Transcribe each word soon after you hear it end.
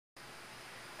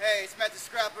Hey, it's Matt the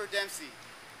Scrapper Dempsey.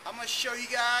 I'm going to show you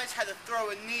guys how to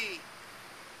throw a knee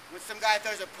when some guy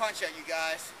throws a punch at you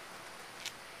guys.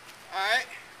 Alright?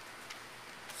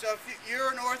 So if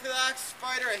you're an orthodox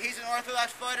fighter and he's an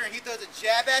orthodox fighter and he throws a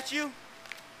jab at you,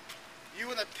 you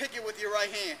want to pick it with your right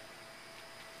hand.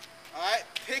 Alright?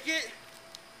 Pick it,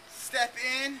 step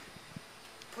in,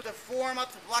 put the forearm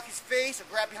up to block his face or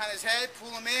grab behind his head, pull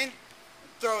him in,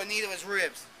 and throw a knee to his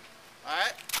ribs.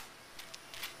 Alright?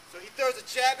 So he throws a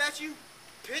jab at you,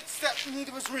 pick, step, knee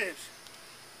to his ribs.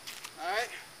 Alright?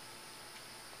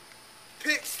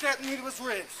 Pick, step, knee to his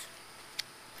ribs.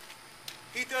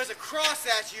 He throws a cross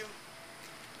at you,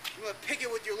 you want to pick it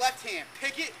with your left hand.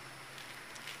 Pick it,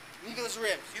 knee to his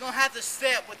ribs. You don't have to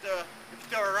step with the, if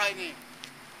you throw a right knee.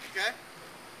 Okay?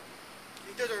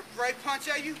 He throws a right punch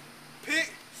at you,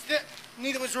 pick, step,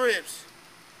 knee to his ribs.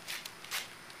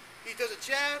 He throws a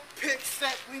jab, pick,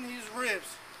 step, knee to his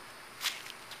ribs.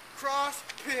 Cross,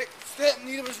 pick, step,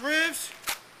 knee to his ribs.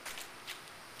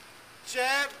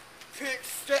 Jab, pick,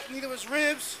 step, knee to his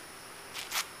ribs.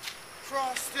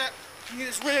 Cross, step, knee to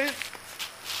his ribs.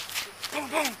 Boom,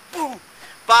 boom, boom.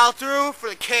 Follow through for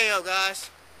the KO, guys.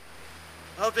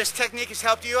 I hope this technique has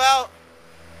helped you out.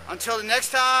 Until the next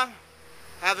time,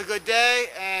 have a good day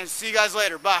and see you guys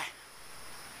later. Bye.